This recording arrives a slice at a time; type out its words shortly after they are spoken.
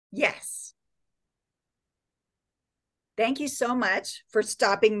Yes. Thank you so much for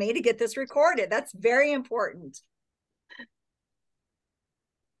stopping me to get this recorded. That's very important.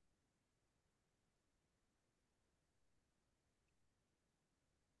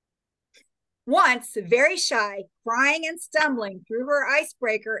 Once very shy, crying and stumbling through her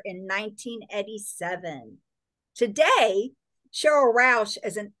icebreaker in 1987. Today, Sheryl Roush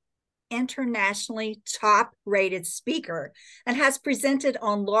is an internationally top-rated speaker and has presented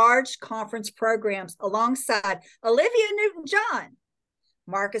on large conference programs alongside Olivia Newton-John,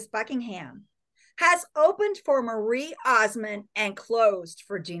 Marcus Buckingham, has opened for Marie Osmond and closed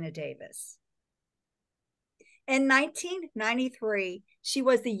for Gina Davis. In 1993, she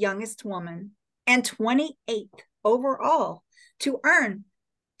was the youngest woman and 28th overall to earn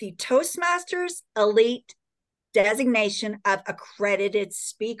the Toastmasters Elite designation of Accredited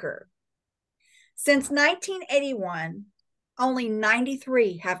Speaker. Since 1981, only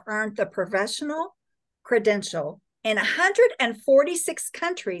 93 have earned the professional credential in 146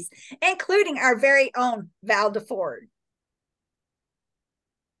 countries, including our very own Val d'Ford.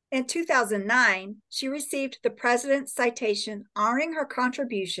 In 2009, she received the President's Citation honoring her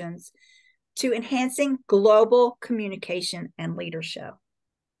contributions to enhancing global communication and leadership.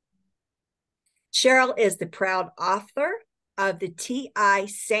 Sheryl is the proud author of the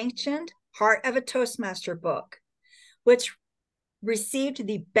TI-sanctioned Heart of a Toastmaster book, which received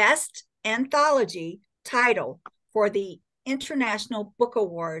the Best Anthology title for the International Book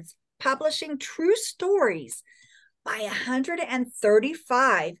Awards, publishing true stories by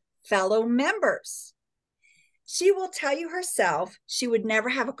 135 fellow members. She will tell you herself she would never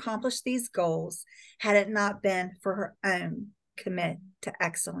have accomplished these goals had it not been for her own commit to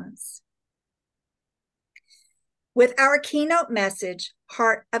excellence. With our keynote message,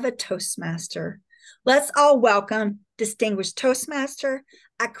 Heart of a Toastmaster, let's all welcome distinguished Toastmaster,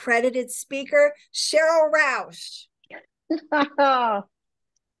 accredited speaker, Sheryl Roush.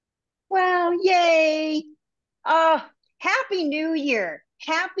 Well, yay. Happy New Year.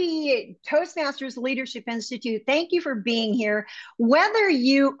 Happy Toastmasters Leadership Institute. Thank you for being here. Whether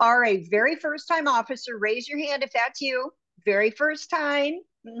you are a very first time officer, raise your hand if that's you. Very first time.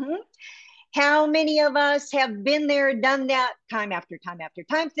 How many of us have been there, done that time after time after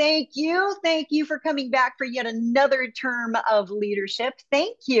time? Thank you. Thank you for coming back for yet another term of leadership.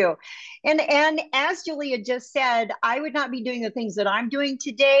 Thank you. And as Julia just said, I would not be doing the things that I'm doing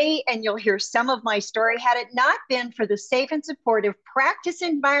today, and you'll hear some of my story had it not been for the safe and supportive practice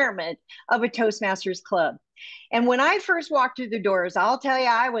environment of a Toastmasters club. And when I first walked through the doors, I'll tell you,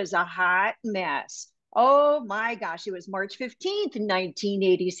 I was a hot mess. Oh my gosh, it was March 15th,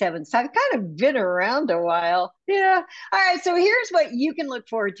 1987. So I've kind of been around a while. Yeah. All right. So here's what you can look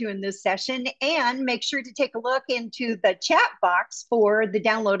forward to in this session, and make sure to take a look into the chat box for the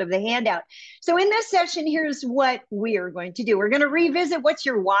download of the handout. So in this session, here's what we are going to do. We're going to revisit what's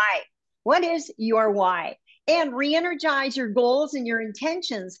your why. What is your why? And re-energize your goals and your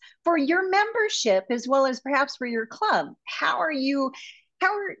intentions for your membership, as well as perhaps for your club. How are you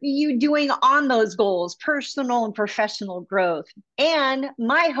doing on those goals, personal and professional growth? And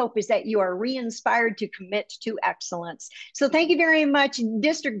my hope is that you are re-inspired to commit to excellence. So thank you very much,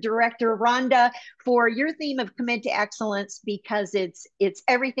 District Director Rhonda, for your theme of commit to excellence, because it's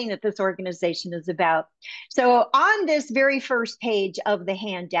everything that this organization is about. So on this very first page of the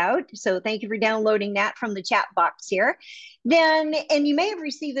handout, so thank you for downloading that from the chat box here. Then, and you may have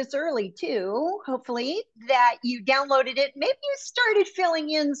received this early too, hopefully, that you downloaded it. Maybe you started filling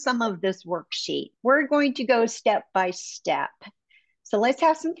in some of this worksheet. We're going to go step by step. So let's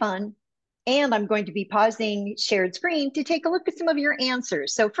have some fun. And I'm going to be pausing shared screen to take a look at some of your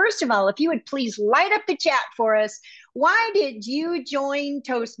answers. So first of all, if you would please light up the chat for us. Why did you join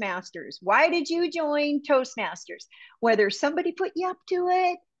Toastmasters? Why did you join Toastmasters? Whether somebody put you up to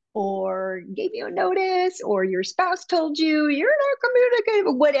it, or gave you a notice, or your spouse told you you're not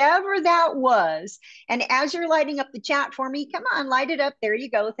communicating, whatever that was. And as you're lighting up the chat for me, come on, light it up. There you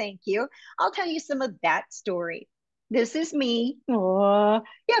go. Thank you. I'll tell you some of that story. This is me. Oh,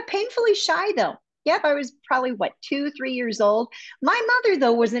 yeah, painfully shy though. Yep, I was probably, what, 2, 3 years old. My mother,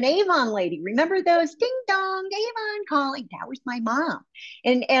 though, was an Avon lady. Remember those ding dong, Avon calling? That was my mom.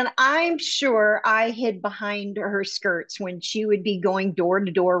 And I'm sure I hid behind her skirts when she would be going door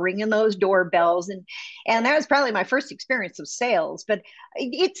to door, ringing those doorbells. And that was probably my first experience of sales. But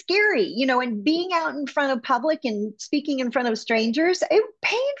it's scary, you know, and being out in front of public and speaking in front of strangers,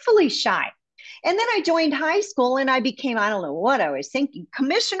 painfully shy. And then I joined high school and I became, I don't know what I was thinking,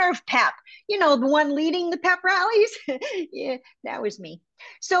 commissioner of PEP, you know, the one leading the PEP rallies. Yeah, that was me.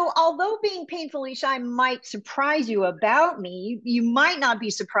 So although being painfully shy might surprise you about me, you might not be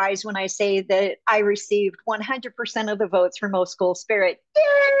surprised when I say that I received 100% of the votes for most school spirit. Yay!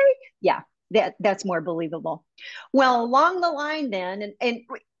 Yeah, that's more believable. Well, along the line then, and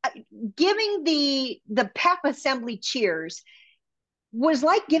giving the pep assembly cheers was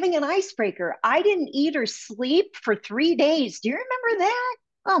like giving an icebreaker. I didn't eat or sleep for 3 days. Do you remember that?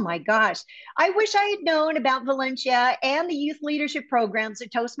 Oh my gosh. I wish I had known about Valencia and the youth leadership programs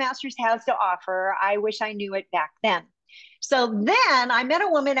that Toastmasters has to offer. I wish I knew it back then. So then I met a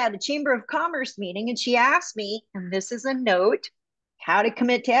woman at a Chamber of Commerce meeting, and she asked me, and this is a note, how to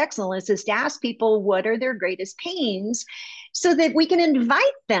commit to excellence is to ask people what are their greatest pains so that we can invite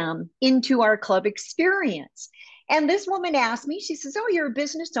them into our club experience. And this woman asked me, she says, oh, you're a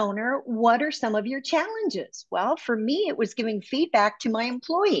business owner. What are some of your challenges? Well, for me, it was giving feedback to my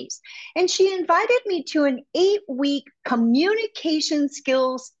employees. And she invited me to an 8-week communication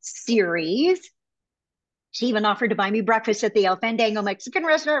skills series. She even offered to buy me breakfast at the El Fandango Mexican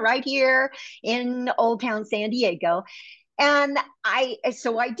restaurant right here in Old Town San Diego. And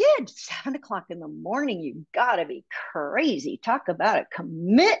so I did. 7 o'clock in the morning. You gotta be crazy. Talk about a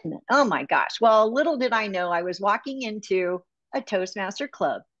commitment. Oh my gosh. Well, little did I know I was walking into a Toastmaster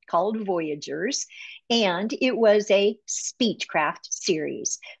club called Voyagers, and it was a speechcraft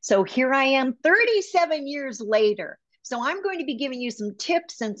series. So here I am 37 years later. So I'm going to be giving you some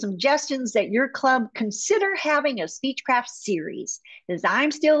tips and suggestions that your club consider having a speechcraft series, because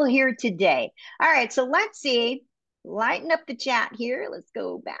I'm still here today. All right, so let's see. Lighten up the chat here. Let's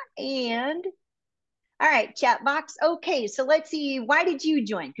go back and all right, chat box. Okay, so let's see. Why did you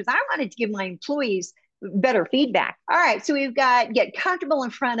join? Because I wanted to give my employees better feedback. All right, so we've got get comfortable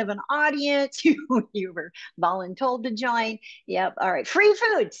in front of an audience. You were voluntold to join. Yep. All right, free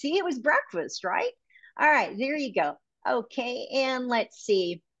food. See, it was breakfast, right? All right, there you go. Okay, and let's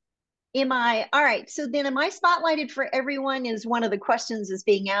see. All right, so then am I spotlighted for everyone is one of the questions is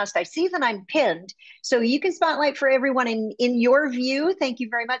being asked. I see that I'm pinned, so you can spotlight for everyone in your view. Thank you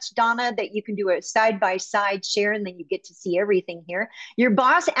very much, Donna, that you can do a side-by-side share and then you get to see everything here. Your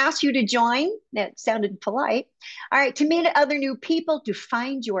boss asked you to join. That sounded polite. All right, to meet other new people, to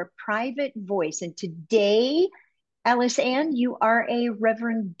find your private voice. And today, Alice Ann, you are a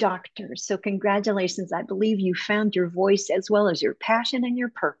Reverend Doctor. So congratulations. I believe you found your voice as well as your passion and your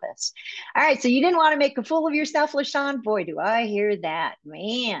purpose. All right. So you didn't want to make a fool of yourself, LaShawn. Boy, do I hear that,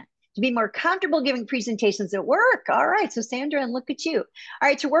 man. To be more comfortable giving presentations at work. All right. So Sandra, and look at you. All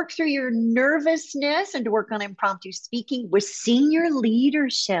right. To work through your nervousness and to work on impromptu speaking with senior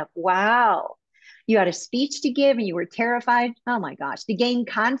leadership. Wow. You had a speech to give and you were terrified. Oh my gosh. To gain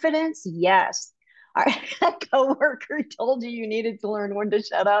confidence. Yes. A coworker told you needed to learn when to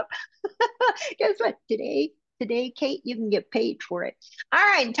shut up. Guess what? Today, Kate, you can get paid for it. All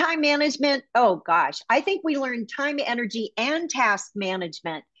right, time management. Oh gosh, I think we learned time, energy, and task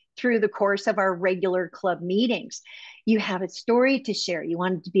management through the course of our regular club meetings. You have a story to share. You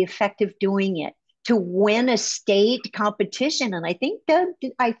wanted to be effective doing it, to win a state competition. And I think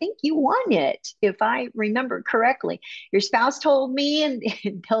you won it, if I remember correctly. Your spouse told me and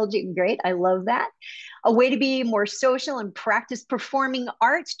told you, great, I love that. A way to be more social and practice performing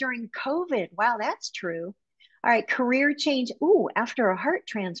arts during COVID. Wow, that's true. All right, career change. Ooh, after a heart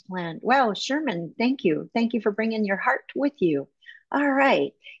transplant. Wow, Sherman, thank you. Thank you for bringing your heart with you. All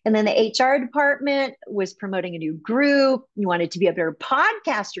right. And then the HR department was promoting a new group. You wanted to be a better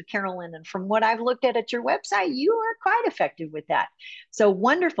podcaster, Carolyn. And from what I've looked at your website, you are quite effective with that. So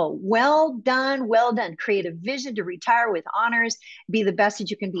wonderful. Well done. Well done. Create a vision to retire with honors. Be the best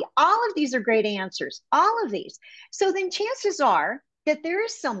that you can be. All of these are great answers. All of these. So then chances are that there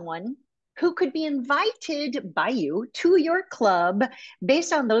is someone who could be invited by you to your club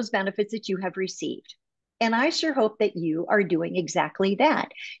based on those benefits that you have received. And I sure hope that you are doing exactly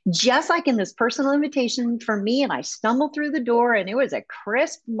that. Just like in this personal invitation for me, and I stumbled through the door and it was a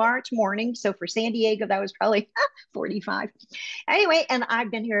crisp March morning. So for San Diego, that was probably 45. Anyway, and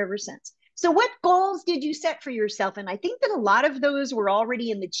I've been here ever since. So what goals did you set for yourself? And I think that a lot of those were already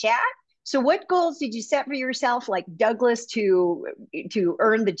in the chat. So what goals did you set for yourself, like Douglas, to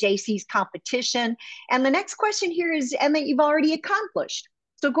earn the JC's competition? And the next question here is, and that you've already accomplished.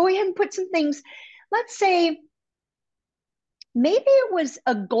 So go ahead and put some things. Let's say maybe it was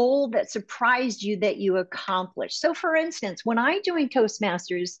a goal that surprised you that you accomplished. So for instance, when I joined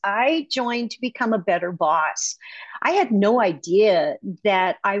Toastmasters, I joined to become a better boss. I had no idea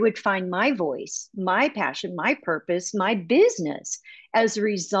that I would find my voice, my passion, my purpose, my business as a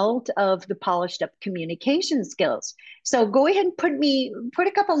result of the polished up communication skills. So go ahead and put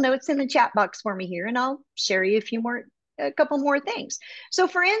a couple notes in the chat box for me here, and I'll share you a few more a couple more things. So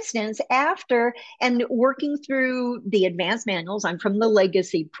for instance, after and working through the advanced manuals, I'm from the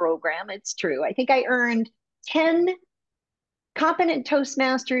legacy program. It's true. I think I earned 10 competent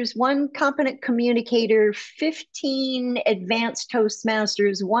Toastmasters, 1 competent communicator, 15 advanced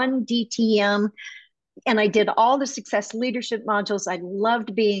Toastmasters, 1 DTM, and I did all the success leadership modules. I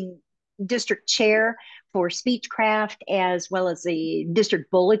loved being district chair for Speechcraft, as well as the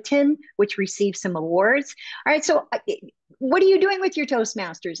district bulletin, which received some awards. All right, so what are you doing with your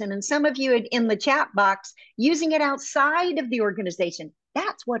Toastmasters? And then some of you in the chat box, using it outside of the organization.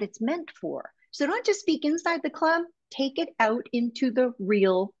 That's what it's meant for. So don't just speak inside the club, take it out into the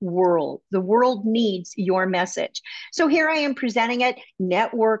real world. The world needs your message. So here I am presenting at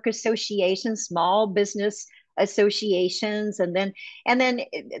network associations, small business associations, and then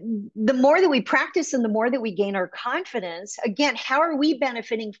the more that we practice and the more that we gain our confidence, again, how are we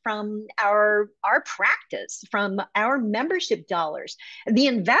benefiting from our practice, from our membership dollars, the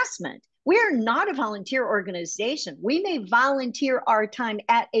investment? We are not a volunteer organization. We may volunteer our time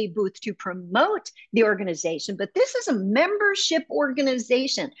at a booth to promote the organization, but this is a membership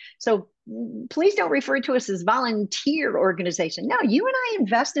organization. So please don't refer to us as volunteer organization. No, you and I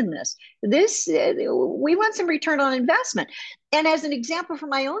invest in this. We want some return on investment. And as an example from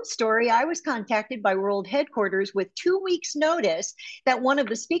my own story, I was contacted by World Headquarters with 2 weeks notice that one of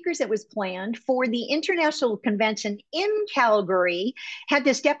the speakers that was planned for the international convention in Calgary had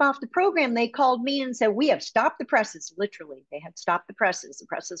to step off the program. They called me and said, we have stopped the presses. Literally, they had stopped the presses. The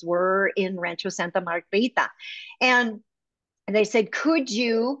presses were in Rancho Santa Margarita. And they said, could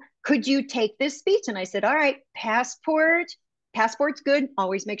you take this speech? And I said, all right, passport's good.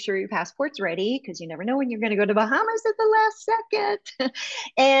 Always make sure your passport's ready, because you never know when you're going to go to Bahamas at the last second.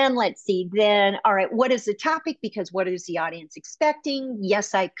 And let's see then. All right, what is the topic? Because what is the audience expecting?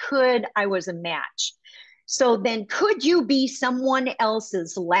 Yes, I could. I was a match. So then could you be someone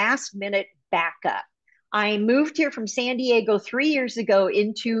else's last minute backup? I moved here from San Diego 3 years ago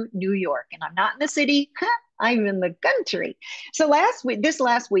into New York, and I'm not in the city. I'm in the country. So this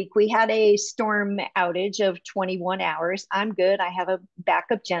last week, we had a storm outage of 21 hours. I'm good. I have a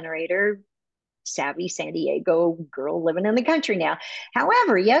backup generator, savvy San Diego girl living in the country now.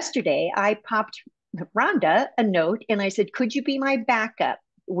 However, yesterday I popped Rhonda a note and I said, could you be my backup?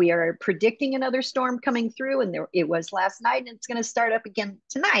 We are predicting another storm coming through, and it was last night, and it's going to start up again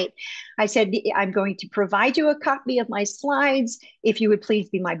tonight. I said, I'm going to provide you a copy of my slides if you would please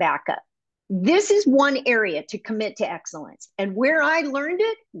be my backup. This is one area to commit to excellence. And where I learned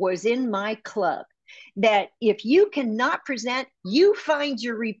it was in my club, that if you cannot present, you find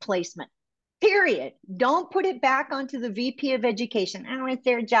your replacement. Period. Don't put it back onto the VP of Education. Oh, it's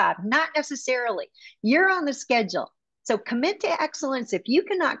their job. Not necessarily. You're on the schedule. So commit to excellence. If you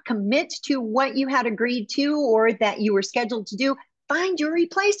cannot commit to what you had agreed to or that you were scheduled to do, find your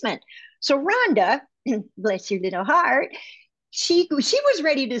replacement. So Rhonda, bless your little heart, she was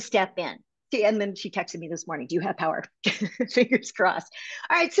ready to step in. And then she texted me this morning, do you have power? Fingers crossed.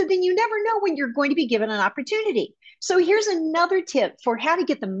 All right, so then you never know when you're going to be given an opportunity. So here's another tip for how to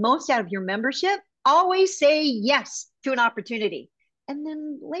get the most out of your membership. Always say yes to an opportunity, and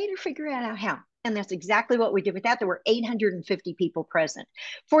then later figure out how. And that's exactly what we did with that. There were 850 people present.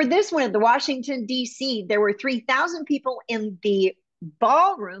 For this one at the Washington, D.C., there were 3,000 people in the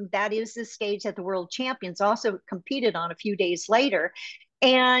ballroom. That is the stage that the World Champions also competed on a few days later.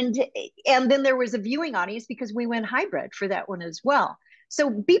 And then there was a viewing audience because we went hybrid for that one as well. So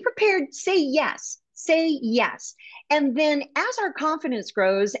be prepared, say yes. Say yes. And then as our confidence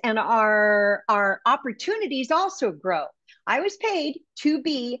grows and our opportunities also grow, I was paid to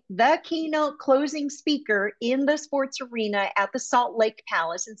be the keynote closing speaker in the sports arena at the Salt Lake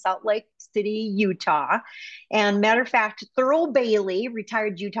Palace in Salt Lake City, Utah. And matter of fact, Thurl Bailey,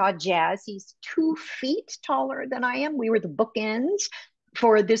 retired Utah Jazz, he's 2 feet taller than I am. We were the bookends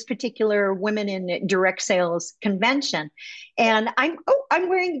for this particular Women in Direct Sales convention. And I'm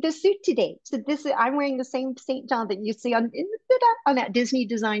wearing this suit today. So I'm wearing the same St. John that you see on that Disney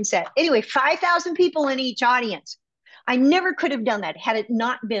design set. Anyway, 5,000 people in each audience. I never could have done that had it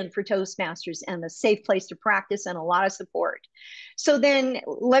not been for Toastmasters and a safe place to practice and a lot of support. So then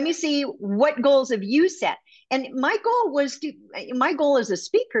let me see, what goals have you set? And my goal as a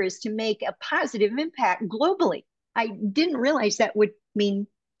speaker is to make a positive impact globally. I didn't realize that would mean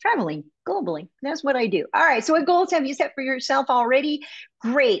traveling globally. That's what I do. All right. So what goals have you set for yourself already?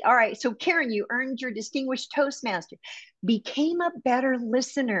 Great. All right. So Karen, you earned your Distinguished Toastmaster, became a better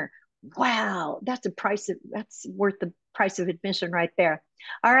listener. Wow. That's worth the price of admission right there.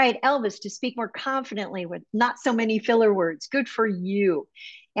 All right. Elvis, to speak more confidently with not so many filler words. Good for you.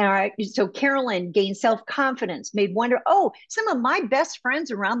 And all right, so Carolyn gained self-confidence, made wonder, oh, some of my best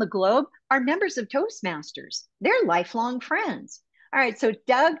friends around the globe are members of Toastmasters. They're lifelong friends. All right, so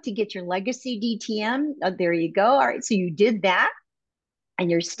Doug, to get your legacy DTM, there you go. All right, so you did that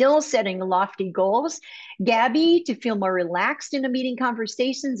and you're still setting lofty goals. Gabby, to feel more relaxed in a meeting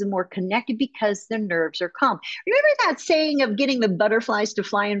conversations and more connected because the nerves are calm. Remember that saying of getting the butterflies to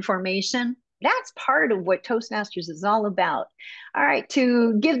fly in formation? That's part of what Toastmasters is all about. All right,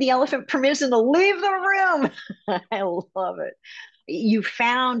 to give the elephant permission to leave the room. I love it. You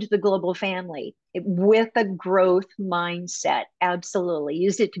found the global family with a growth mindset. Absolutely.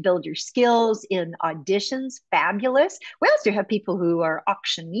 Use it to build your skills in auditions. Fabulous. We also have people who are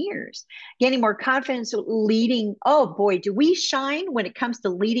auctioneers, gaining more confidence leading. Oh boy, do we shine when it comes to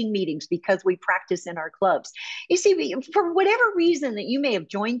leading meetings because we practice in our clubs. You see, for whatever reason that you may have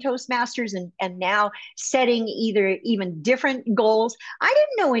joined Toastmasters and now setting either even different goals. I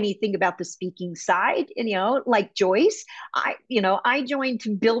didn't know anything about the speaking side, like Joyce. I joined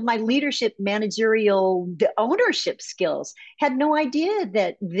to build my leadership, managerial, ownership skills. Had no idea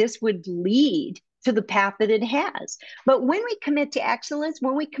that this would lead to the path that it has. But when we commit to excellence,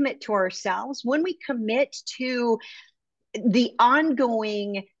 when we commit to ourselves, when we commit to the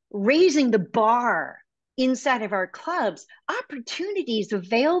ongoing raising the bar inside of our clubs, opportunities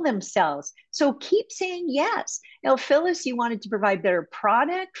avail themselves. So keep saying yes. Now, Phyllis, you wanted to provide better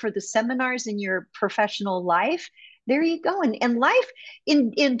product for the seminars in your professional life. There you go. And life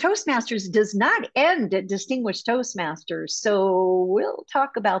in Toastmasters does not end at Distinguished Toastmasters. So we'll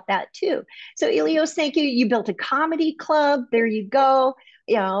talk about that too. So Elios, thank you. You built a comedy club. There you go.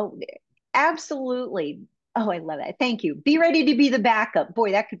 Absolutely. Oh, I love that. Thank you. Be ready to be the backup.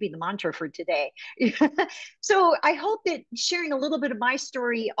 Boy, that could be the mantra for today. So I hope that sharing a little bit of my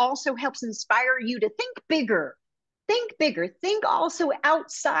story also helps inspire you to think bigger. Think bigger. Think also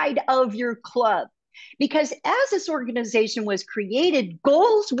outside of your club. Because as this organization was created,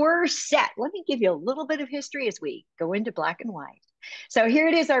 goals were set. Let me give you a little bit of history as we go into black and white. So here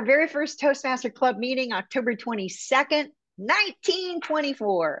it is, our very first Toastmaster Club meeting, October 22nd,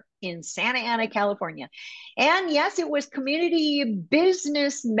 1924 in Santa Ana, California. And yes, it was community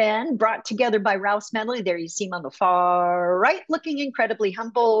businessmen brought together by Ralph Smedley. There you see him on the far right, looking incredibly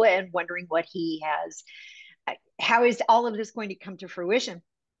humble and wondering what he has. How is all of this going to come to fruition?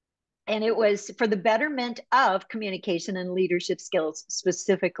 And it was for the betterment of communication and leadership skills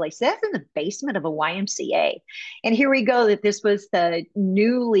specifically. So that's in the basement of a YMCA. And here we go, that this was the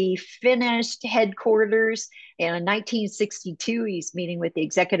newly finished headquarters. And in 1962, he's meeting with the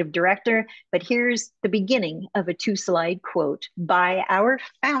executive director. But here's the beginning of a 2-slide quote by our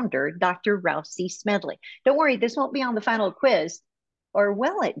founder, Dr. Ralph C. Smedley. Don't worry, this won't be on the final quiz. Or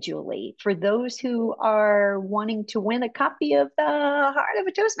will it, Julie, for those who are wanting to win a copy of the Heart of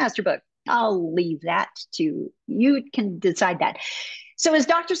a Toastmaster book? I'll leave that to you, can decide that. So as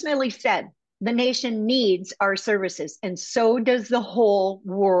Dr. Smedley said, the nation needs our services, and so does the whole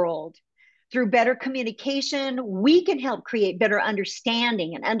world. Through better communication, we can help create better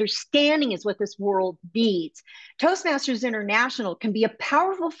understanding, and understanding is what this world needs. Toastmasters International can be a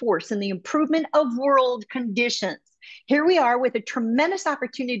powerful force in the improvement of world conditions. Here we are with a tremendous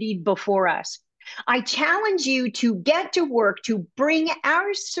opportunity before us. I challenge you to get to work to bring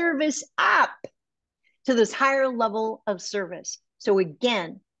our service up to this higher level of service. So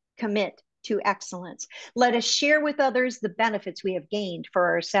again, commit to excellence. Let us share with others the benefits we have gained for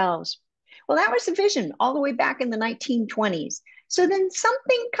ourselves. Well, that was the vision all the way back in the 1920s. So then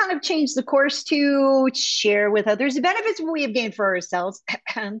something kind of changed the course to share with others the benefits we have gained for ourselves.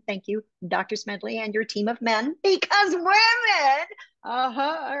 Thank you, Dr. Smedley and your team of men, because women,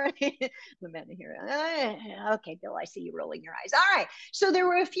 all right, the men here. Okay, Bill, I see you rolling your eyes. All right, so there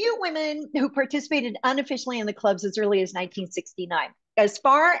were a few women who participated unofficially in the clubs as early as 1969. As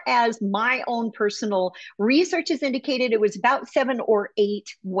far as my own personal research has indicated, it was about 7 or 8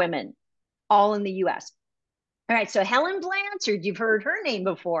 women, all in the US. All right, so Helen Blanchard, you've heard her name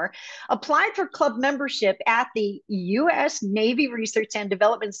before, applied for club membership at the U.S. Navy Research and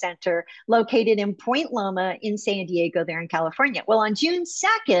Development Center located in Point Loma in San Diego there in California. Well, on June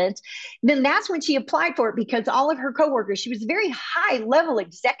 2nd, then that's when she applied for it, because all of her coworkers, she was a very high-level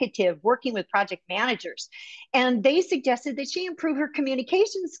executive working with project managers, and they suggested that she improve her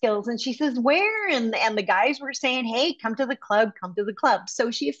communication skills. And she says, where? And the guys were saying, hey, come to the club, come to the club.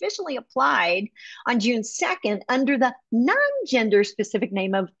 So she officially applied on June 2nd under the non-gender specific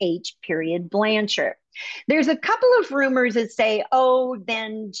name of H. Blanchard. There's a couple of rumors that say, oh,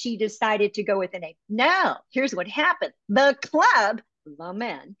 then she decided to go with a name. No, here's what happened. The club the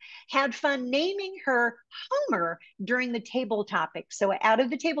men, had fun naming her Homer during the table topics. So out of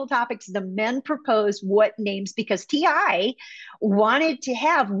the table topics, the men proposed what names, because TI wanted to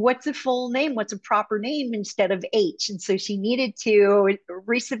have what's a full name, what's a proper name instead of H. And so she needed to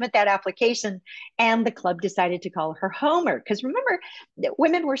resubmit that application, and the club decided to call her Homer. Because remember,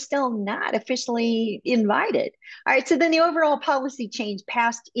 women were still not officially invited. All right, so then the overall policy change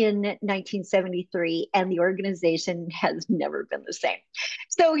passed in 1973, and the organization has never been the same.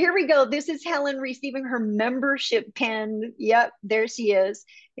 So here we go. This is Helen receiving her membership pin. Yep, there she is.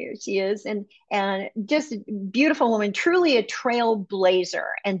 Here she is. And just a beautiful woman, truly a trailblazer.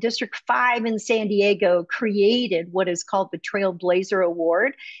 And District 5 in San Diego created what is called the Trailblazer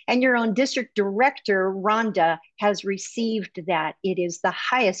Award. And your own district director, Rhonda, has received that. It is the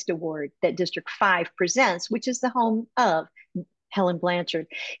highest award that District 5 presents, which is the home of Helen Blanchard.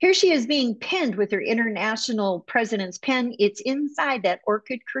 Here she is being pinned with her international president's pin. It's inside that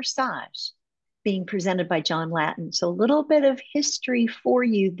orchid corsage, being presented by John Latin. So a little bit of history for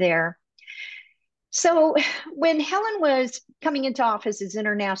you there. So when Helen was coming into office as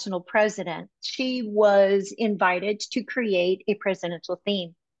international president, she was invited to create a presidential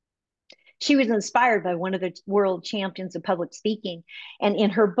theme. She was inspired by one of the world champions of public speaking. And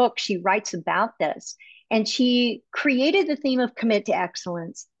in her book, she writes about this. And she created the theme of Commit to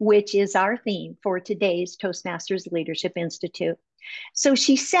Excellence, which is our theme for today's Toastmasters Leadership Institute. So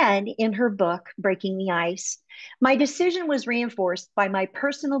she said in her book, Breaking the Ice, my decision was reinforced by my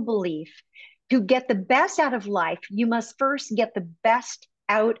personal belief to get the best out of life, you must first get the best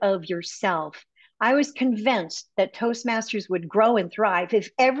out of yourself. I was convinced that Toastmasters would grow and thrive if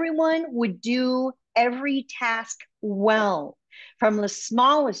everyone would do every task well, from the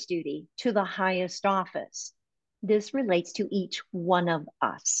smallest duty to the highest office. This relates to each one of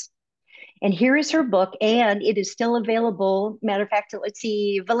us. And here is her book, and it is still available. Matter of fact, let's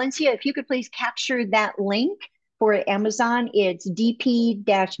see, Valencia, if you could please capture that link for Amazon. It's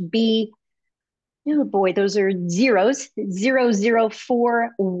DP-B. Oh boy, those are zeros,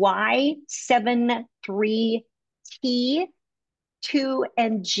 004Y73T 2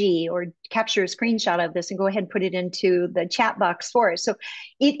 and G, or capture a screenshot of this and go ahead and put it into the chat box for us. So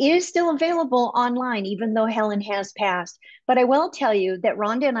it is still available online, even though Helen has passed. But I will tell you that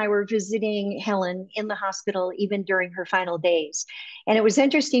Rhonda and I were visiting Helen in the hospital even during her final days. And it was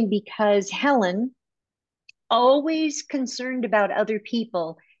interesting because Helen, always concerned about other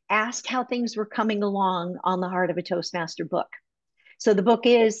people, asked how things were coming along on the Heart of a Toastmaster book. So the book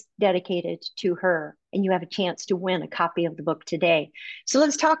is dedicated to her, and you have a chance to win a copy of the book today. So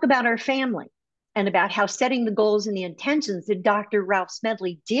let's talk about our family and about how setting the goals and the intentions that Dr. Ralph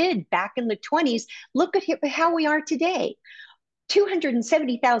Smedley did back in the 20s. Look at how we are today.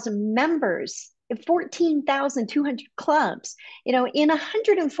 270,000 members, 14,200 clubs. You know, in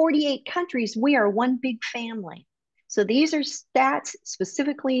 148 countries, we are one big family. So these are stats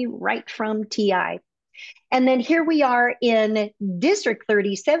specifically right from TI. And then here we are in District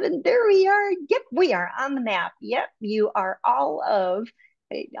 37. There we are. Yep, we are on the map. Yep, you are all of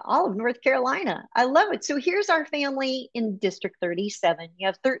North Carolina. I love it. So here's our family in District 37. You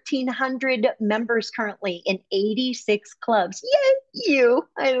have 1,300 members currently in 86 clubs. Yay, you.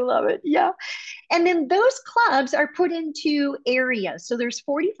 I love it. Yeah. And then those clubs are put into areas. So there's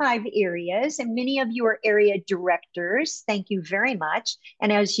 45 areas, and many of you are area directors. Thank you very much.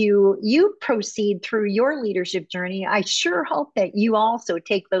 And as you proceed through your leadership journey, I sure hope that you also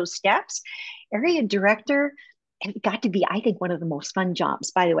take those steps. Area director, it's got to be, I think, one of the most fun jobs,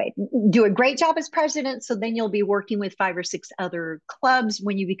 by the way. Do a great job as president, so then you'll be working with 5 or 6 other clubs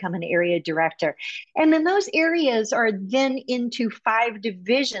when you become an area director. And then those areas are then into 5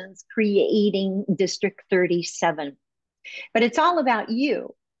 divisions, creating District 37. But it's all about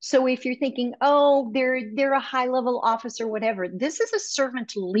you. So if you're thinking, oh, they're a high-level officer, whatever, this is a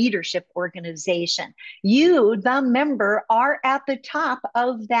servant leadership organization. You, the member, are at the top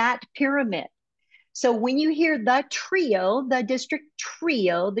of that pyramid. So when you hear the trio, the district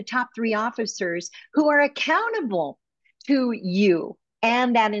trio, the top 3 officers who are accountable to you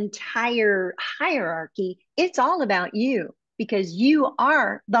and that entire hierarchy, it's all about you, because you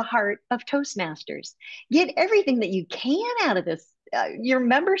are the heart of Toastmasters. Get everything that you can out of this, your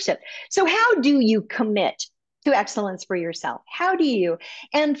membership. So how do you commit to excellence for yourself? How do you,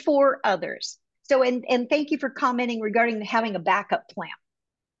 and for others? So, and thank you for commenting regarding having a backup plan.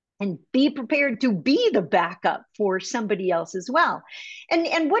 And be prepared to be the backup for somebody else as well.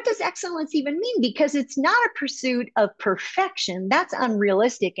 And what does excellence even mean? Because it's not a pursuit of perfection. That's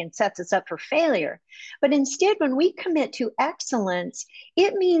unrealistic and sets us up for failure. But instead, when we commit to excellence,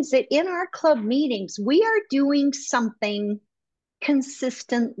 it means that in our club meetings, we are doing something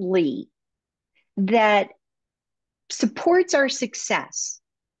consistently that supports our success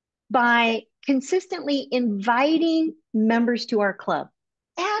by consistently inviting members to our club,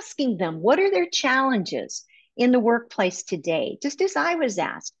 asking them what are their challenges in the workplace today, just as I was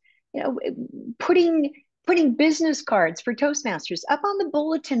asked, putting business cards for Toastmasters up on the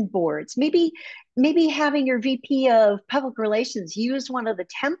bulletin boards, maybe having your VP of public relations use one of the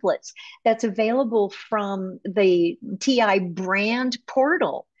templates that's available from the TI brand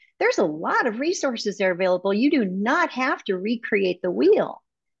portal. There's a lot of resources there available. You do not have to recreate the wheel.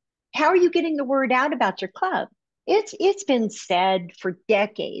 How are you getting the word out about your club? It's been said for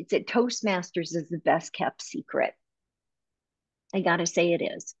decades that Toastmasters is the best kept secret. I gotta say it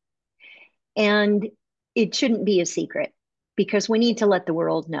is. And it shouldn't be a secret because we need to let the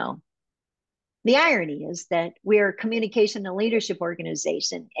world know. The irony is that we're a communication and leadership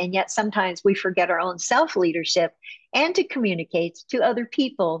organization, and yet sometimes we forget our own self-leadership and to communicate to other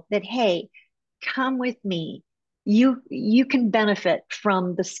people that, hey, come with me. You can benefit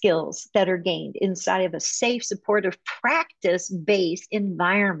from the skills that are gained inside of a safe, supportive, practice-based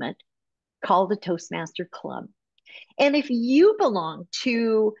environment called the Toastmaster Club. And if you belong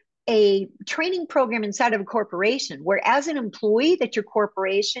to a training program inside of a corporation where as an employee that your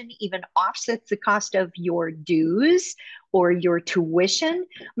corporation even offsets the cost of your dues or your tuition,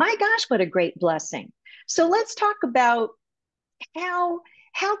 my gosh, what a great blessing. So let's talk about how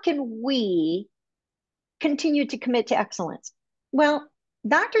can we continue to commit to excellence? Well,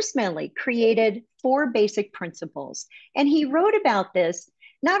 Dr. Smedley created 4 basic principles, and he wrote about this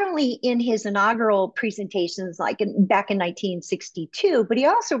not only in his inaugural presentations back in 1962, but he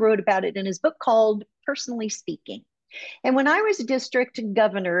also wrote about it in his book called Personally Speaking. And when I was a district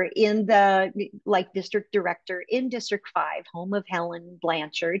governor district director in District 5, home of Helen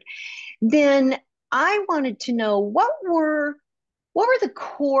Blanchard, then I wanted to know what were the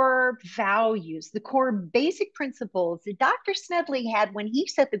core values, the core basic principles that Dr. Smedley had when he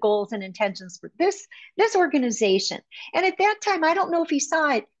set the goals and intentions for this organization. And at that time, I don't know if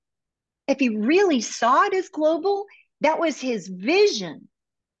he really saw it as global. That was his vision.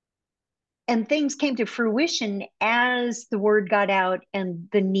 And things came to fruition as the word got out and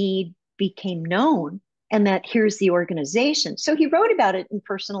the need became known, and that here's the organization. So he wrote about it in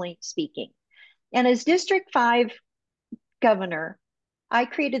Personally Speaking. And as District 5 governor, I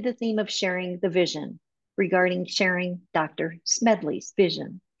created the theme of sharing the vision regarding sharing Dr. Smedley's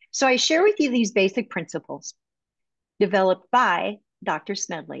vision. So I share with you these basic principles developed by Dr.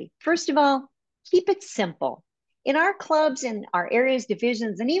 Smedley. First of all, keep it simple. In our clubs, in our areas,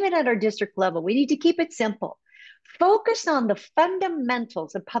 divisions, and even at our district level, we need to keep it simple. Focus on the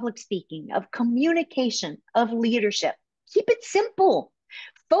fundamentals of public speaking, of communication, of leadership. Keep it simple.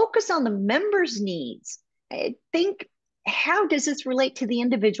 Focus on the members' needs. Think, how does this relate to the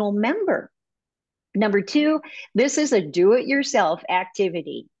individual member? Number 2, this is a do-it-yourself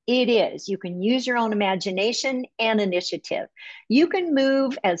activity. It is. You can use your own imagination and initiative. You can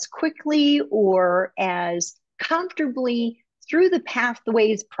move as quickly or as comfortably through the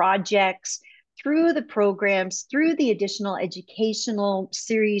pathways projects, through the programs, through the additional educational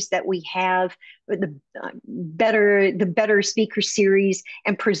series that we have, the better speaker series,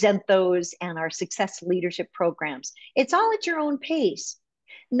 and present those and our success leadership programs. It's all at your own pace.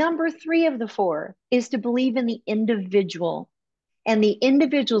 Number 3 of the 4 is to believe in the individual and the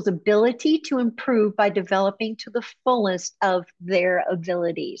individual's ability to improve by developing to the fullest of their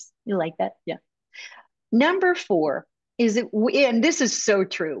abilities. You like that? Yeah. Number 4 is, and this is so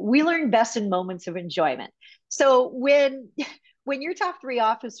true, we learn best in moments of enjoyment. So when your top 3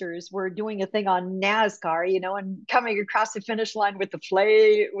 officers were doing a thing on NASCAR, and coming across the finish line with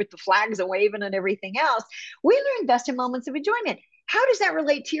the flags and waving and everything else, we learn best in moments of enjoyment. How does that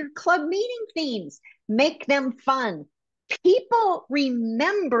relate to your club meeting themes? Make them fun. People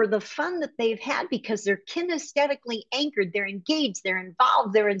remember the fun that they've had because they're kinesthetically anchored, they're engaged, they're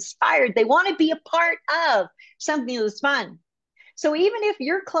involved, they're inspired, they want to be a part of something that's fun. So even if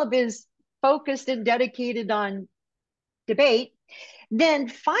your club is focused and dedicated on debate, then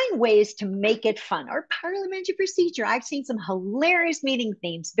find ways to make it fun. Or parliamentary procedure. I've seen some hilarious meeting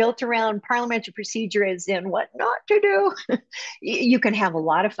themes built around parliamentary procedure, as in what not to do. You can have a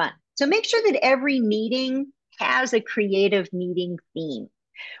lot of fun. So make sure that every meeting has a creative meeting theme.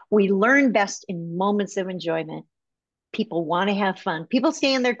 We learn best in moments of enjoyment. People want to have fun. People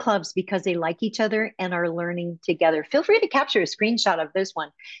stay in their clubs because they like each other and are learning together. Feel free to capture a screenshot of this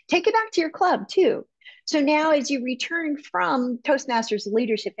one. Take it back to your club too. So now as you return from Toastmasters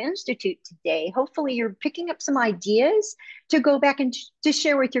Leadership Institute today, hopefully you're picking up some ideas to go back and to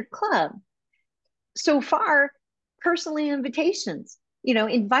share with your club. So far, personal invitations.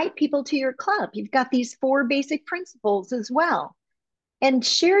 Invite people to your club. You've got these 4 basic principles as well. And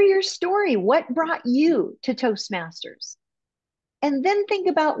share your story. What brought you to Toastmasters? And then think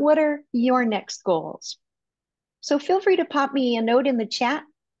about what are your next goals. So feel free to pop me a note in the chat.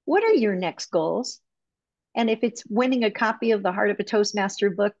 What are your next goals? And if it's winning a copy of the Heart of a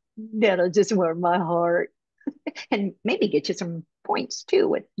Toastmaster book, that'll just warm my heart. And maybe get you some points too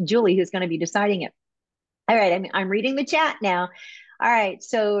with Julie, who's going to be deciding it. All right, I'm reading the chat now. All right,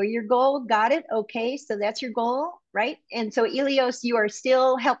 so your goal, got it. Okay, so that's your goal, right? And so Elios, you are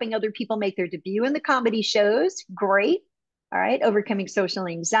still helping other people make their debut in the comedy shows. Great. All right, overcoming social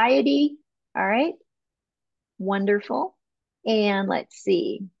anxiety. All right, wonderful. And let's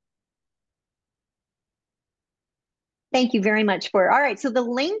see. Thank you very much for it. All right, so the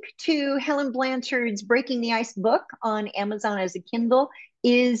link to Helen Blanchard's Breaking the Ice book on Amazon as a Kindle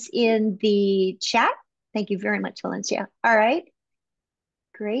is in the chat. Thank you very much, Valencia. All right,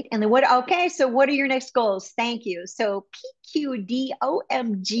 great. And then okay, so what are your next goals? Thank you. So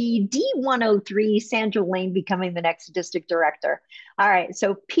PQDOMG D103, Sandra Lane becoming the next district director. All right,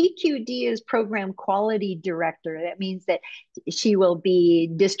 so PQD is Program Quality Director. That means that she will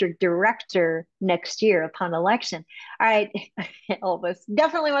be district director next year upon election. All right, Elvis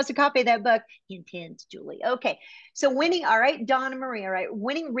definitely wants a copy of that book. Intense, Julie. Okay, so winning, all right, Donna Marie, all right,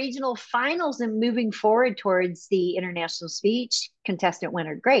 winning regional finals and moving forward towards the international speech contestant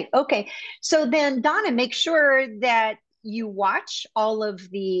winner. Great. Okay, so then Donna, make sure that you watch all of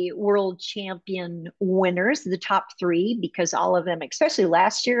the world champion winners, the top 3, because all of them, especially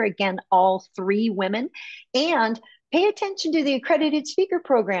last year, again, all 3 women, and pay attention to the accredited speaker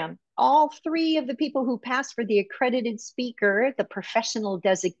program. All 3 of the people who passed for the accredited speaker, the professional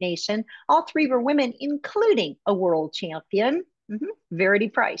designation, all 3 were women, including a world champion, Verity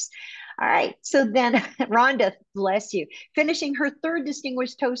Price. All right, so then Rhonda, bless you, finishing her 3rd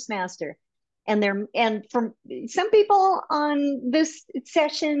distinguished Toastmaster. And for some people on this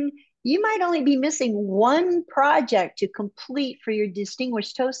session, you might only be missing 1 project to complete for your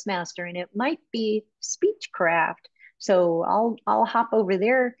distinguished Toastmaster, and it might be Speechcraft. So I'll hop over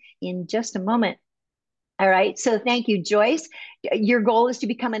there in just a moment. All right, so thank you, Joyce. Your goal is to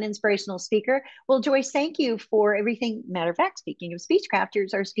become an inspirational speaker. Well, Joyce, thank you for everything. Matter of fact, speaking of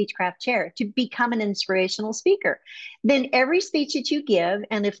Speechcrafters, our Speechcraft chair, to become an inspirational speaker. Then every speech that you give,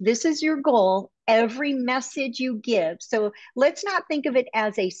 and if this is your goal, every message you give. So let's not think of it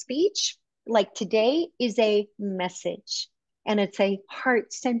as a speech. Like today is a message, and it's a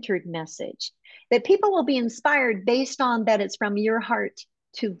heart-centered message that people will be inspired based on that it's from your heart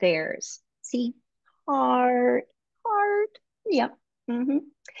to theirs. See? Heart. Yep. All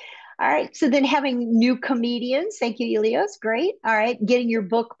right. So then having new comedians. Thank you, Elios. Great. All right. Getting your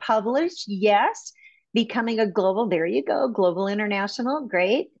book published. Yes. Becoming a global. There you go. Global international.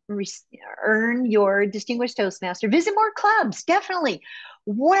 Great. Earn your distinguished Toastmaster. Visit more clubs. Definitely.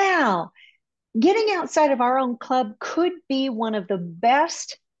 Wow. Getting outside of our own club could be one of the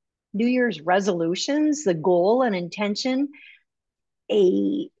best New Year's resolutions, the goal and intention.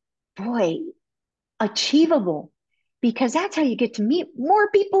 Achievable, because that's how you get to meet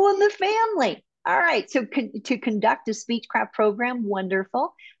more people in the family. All right, so to conduct a Speechcraft program,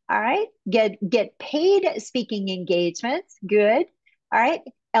 wonderful. All right, get paid speaking engagements, good. All right,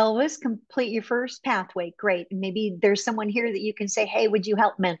 Elvis, complete your first pathway, great. Maybe there's someone here that you can say, hey, would you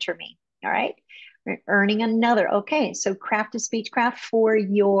help mentor me? All right, earning another. Okay, so craft a Speechcraft for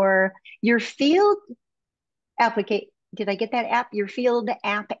your field applicate. Did I get that app? Your field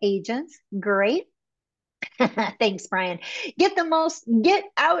app agents, great. Thanks, Brian. Get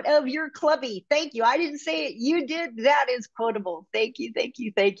out of your clubby. Thank you. I didn't say it. You did. That is quotable. Thank you.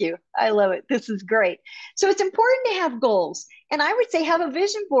 I love it. This is great. So it's important to have goals. And I would say have a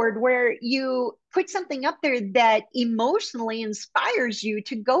vision board where you put something up there that emotionally inspires you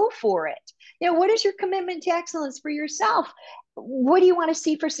to go for it. What is your commitment to excellence for yourself? What do you want to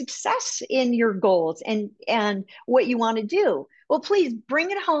see for success in your goals and what you want to do? Well, please bring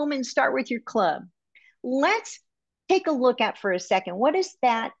it home and start with your club. Let's take a look at for a second. What does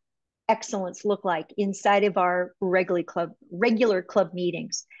that excellence look like inside of our regular club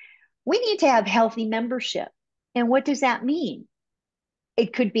meetings? We need to have healthy membership. And what does that mean?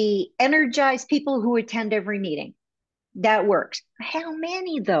 It could be energized people who attend every meeting. That works. How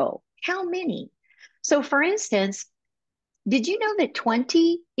many though? How many? So for instance, did you know that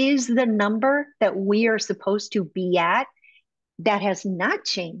 20 is the number that we are supposed to be at? That has not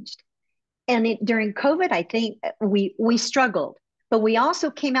changed. And during COVID, I think we struggled, but we also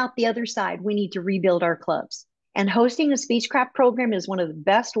came out the other side. We need to rebuild our clubs. And hosting a Speechcraft program is one of the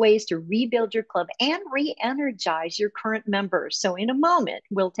best ways to rebuild your club and re-energize your current members. So in a moment,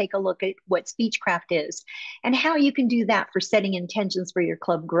 we'll take a look at what Speechcraft is and how you can do that for setting intentions for your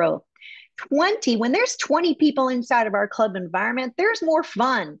club growth. When there's 20 people inside of our club environment, there's more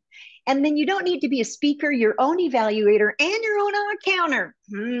fun. And then you don't need to be a speaker, your own evaluator, and your own counter.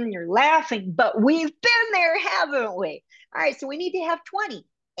 You're laughing, but we've been there, haven't we? All right, so we need to have 20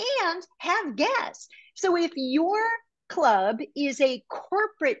 and have guests. So if your club is a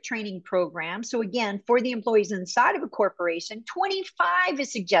corporate training program, so again, for the employees inside of a corporation, 25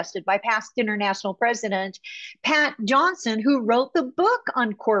 is suggested by past international president Pat Johnson, who wrote the book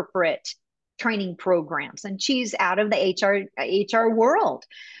on corporate training programs, and she's out of the HR world.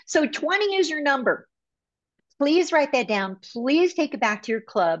 So 20 is your number. Please write that down. Please take it back to your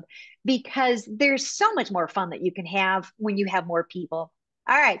club, because there's so much more fun that you can have when you have more people.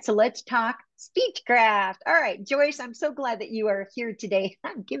 All right, so let's talk Speechcraft. All right, Joyce, I'm so glad that you are here today.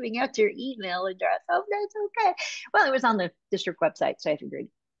 I'm giving out your email address. Oh, that's okay. Well, it was on the district website, so I figured,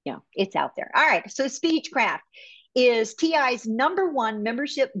 it's out there. All right, so Speechcraft is TI's #1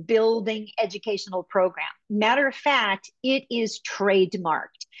 membership building educational program. Matter of fact, it is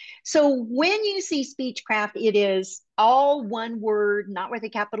trademarked. So when you see Speechcraft, it is all one word, not with a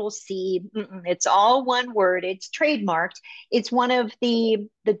capital C. It's all one word. It's trademarked. It's one of the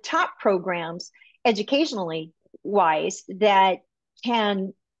top programs educationally wise that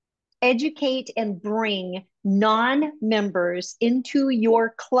can educate and bring non-members into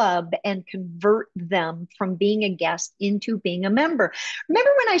your club and convert them from being a guest into being a member. Remember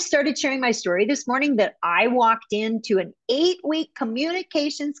when I started sharing my story this morning that I walked into an 8-week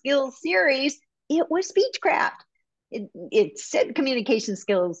communication skills series? It was Speechcraft. It said communication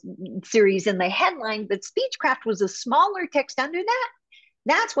skills series in the headline, but Speechcraft was a smaller text under that.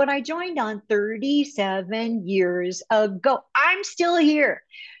 That's what I joined on 37 years ago. I'm still here.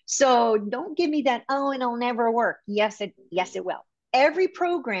 So don't give me that, oh, it'll never work. Yes, it will. Every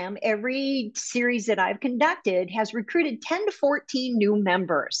program, every series that I've conducted has recruited 10 to 14 new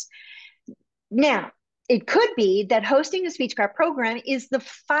members. Now, it could be that hosting a Speechcraft program is the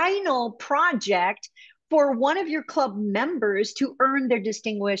final project for one of your club members to earn their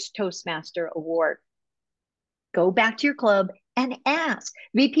Distinguished Toastmaster Award. Go back to your club and ask.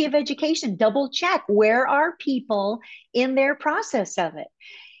 VP of Education, double check, where are people in their process of it?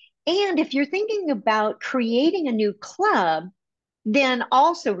 And if you're thinking about creating a new club, then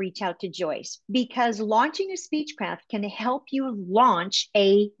also reach out to Joyce, because launching a Speechcraft can help you launch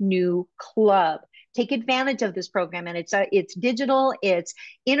a new club. Take advantage of this program, and it's digital, it's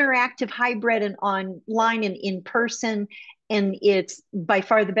interactive, hybrid, and online and in person. And it's by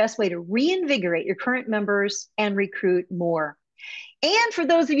far the best way to reinvigorate your current members and recruit more. And for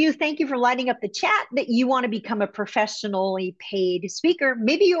those of you, thank you for lighting up the chat that you want to become a professionally paid speaker.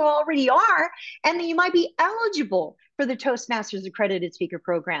 Maybe you already are, and then you might be eligible for the Toastmasters Accredited Speaker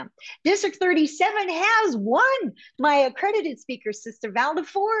Program. District 37 has won my accredited speaker, Sister Valda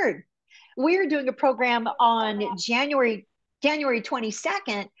Ford. We're doing a program on January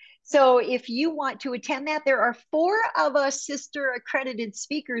 22nd. So if you want to attend that, there are 4 of us sister accredited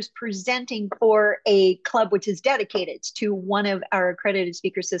speakers presenting for a club which is dedicated to one of our accredited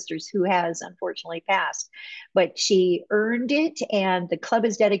speaker sisters who has unfortunately passed. But she earned it, and the club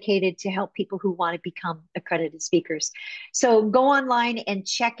is dedicated to help people who want to become accredited speakers. So go online and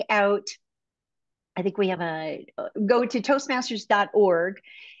check out, I think we have go to toastmasters.org,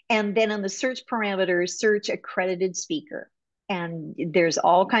 and then on the search parameters, search accredited speaker. And there's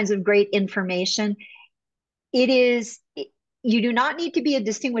all kinds of great information. You do not need to be a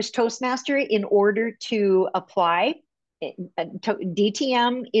distinguished Toastmaster in order to apply.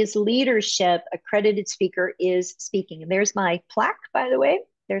 DTM is leadership, accredited speaker is speaking. And there's my plaque, by the way.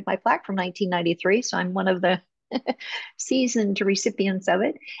 There's my plaque from 1993. So I'm one of the seasoned recipients of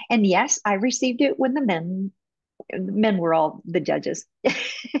it. And yes, I received it when the men were all the judges.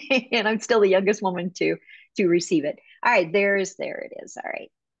 And I'm still the youngest woman to receive it. All right, there it is. All right.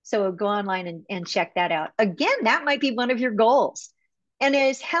 So go online and check that out. Again, that might be one of your goals. And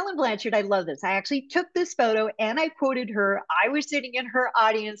as Helen Blanchard, I love this. I actually took this photo and I quoted her. I was sitting in her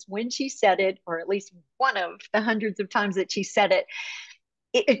audience when she said it, or at least one of the hundreds of times that she said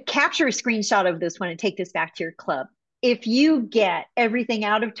it. Capture a screenshot of this one and take this back to your club. If you get everything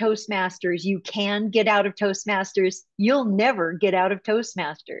out of Toastmasters you can get out of Toastmasters, you'll never get out of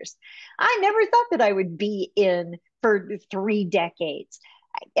Toastmasters. I never thought that I would be in for 3 decades.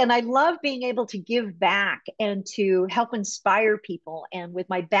 and I love being able to give back and to help inspire people. And with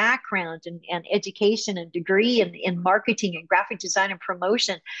my background and education and degree in marketing and graphic design and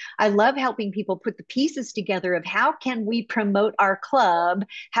promotion, I love helping people put the pieces together of how can we promote our club?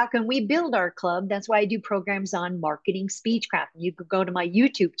 How can we build our club? That's why I do programs on marketing speechcraft. You could go to my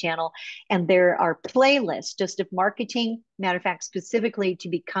YouTube channel and there are playlists just of marketing, matter of fact, specifically to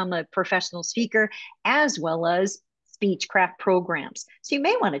become a professional speaker, as well as speechcraft programs. So you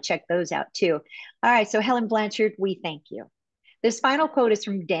may want to check those out too. All right, so Helen Blanchard, we thank you. This final quote is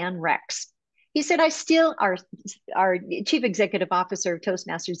from Dan Rex. He said, our Chief Executive Officer of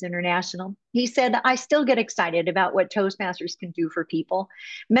Toastmasters International, he said, I still get excited about what Toastmasters can do for people.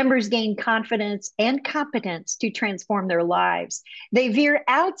 Members gain confidence and competence to transform their lives. They veer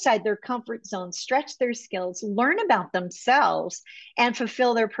outside their comfort zone, stretch their skills, learn about themselves, and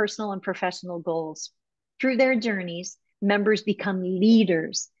fulfill their personal and professional goals. Through their journeys, members become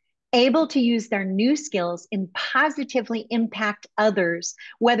leaders, able to use their new skills and positively impact others,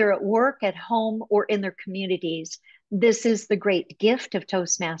 whether at work, at home, or in their communities. This is the great gift of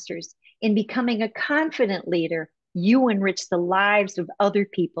Toastmasters. In becoming a confident leader, you enrich the lives of other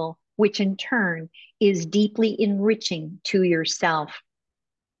people, which in turn is deeply enriching to yourself.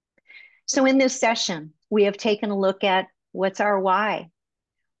 So in this session, we have taken a look at what's our why,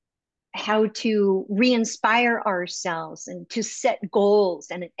 how to re-inspire ourselves and to set goals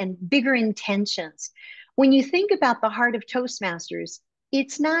and bigger intentions. When you think about the heart of Toastmasters,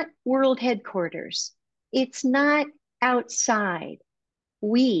 it's not world headquarters. It's not outside.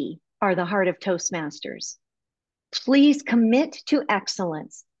 We are the heart of Toastmasters. Please commit to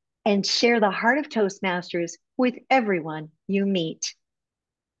excellence and share the heart of Toastmasters with everyone you meet.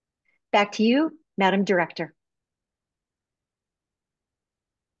 Back to you, Madam Director.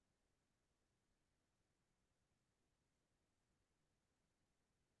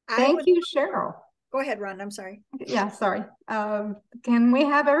 Thank you, Sheryl. Go ahead, Rhonda. I'm sorry. Yeah, sorry. Can we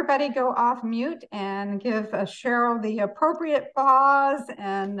have everybody go off mute and give Sheryl the appropriate pause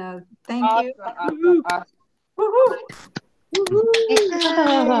and thank you. Woohoo!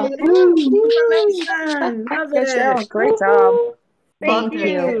 Sheryl, great job. Thank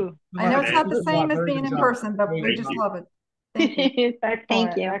you. I know it's not the same as being in person, but we just love it. Thank you.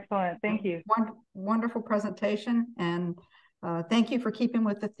 Thank you. Excellent. Thank you. Wonderful presentation, and thank you for keeping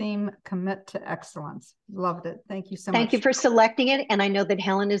with the theme, commit to excellence. Loved it. Thank you so much. Thank you for selecting it, and I know that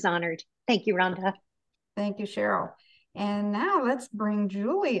Helen is honored. Thank you, Rhonda. Thank you, Sheryl. And now let's bring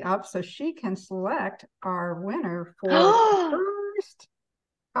Julie up so she can select our winner for the first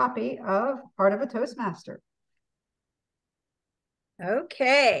copy of Heart of a Toastmaster.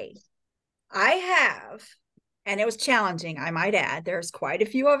 Okay. I have, and it was challenging, I might add. There's quite a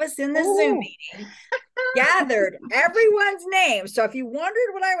few of us in this Zoom meeting. Gathered everyone's name. So if you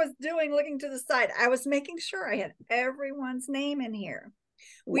wondered what I was doing looking to the side, I was making sure I had everyone's name in here.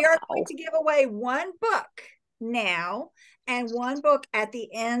 We are going to give away one book now and one book at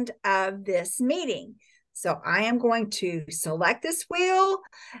the end of this meeting. So I am going to select this wheel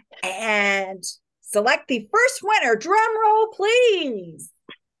and select the first winner. Drum roll, please.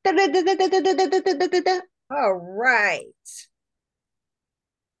 All right.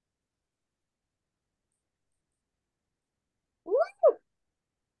 Woo.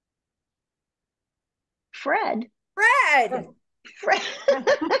 Fred. Fred. Fred,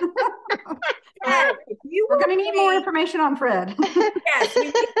 we're going to need more information on Fred. Yes, we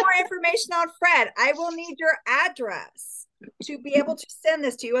need more information on Fred. I will need your address to be able to send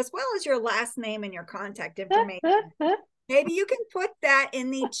this to you, as well as your last name and your contact information. Maybe you can put that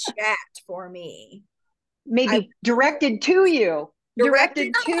in the chat for me. Maybe directed to you.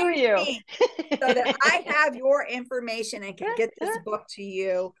 Directed to you. So that I have your information and can get this book to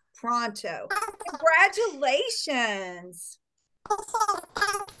you pronto. Congratulations.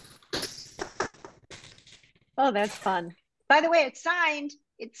 Oh, that's fun. By the way, it's signed.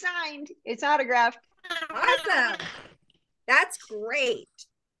 It's signed. It's autographed. Awesome. That's great.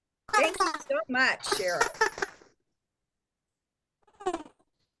 Thank you so much, Sheryl.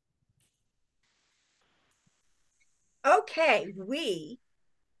 Okay, we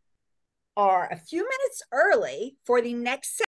are a few minutes early for the next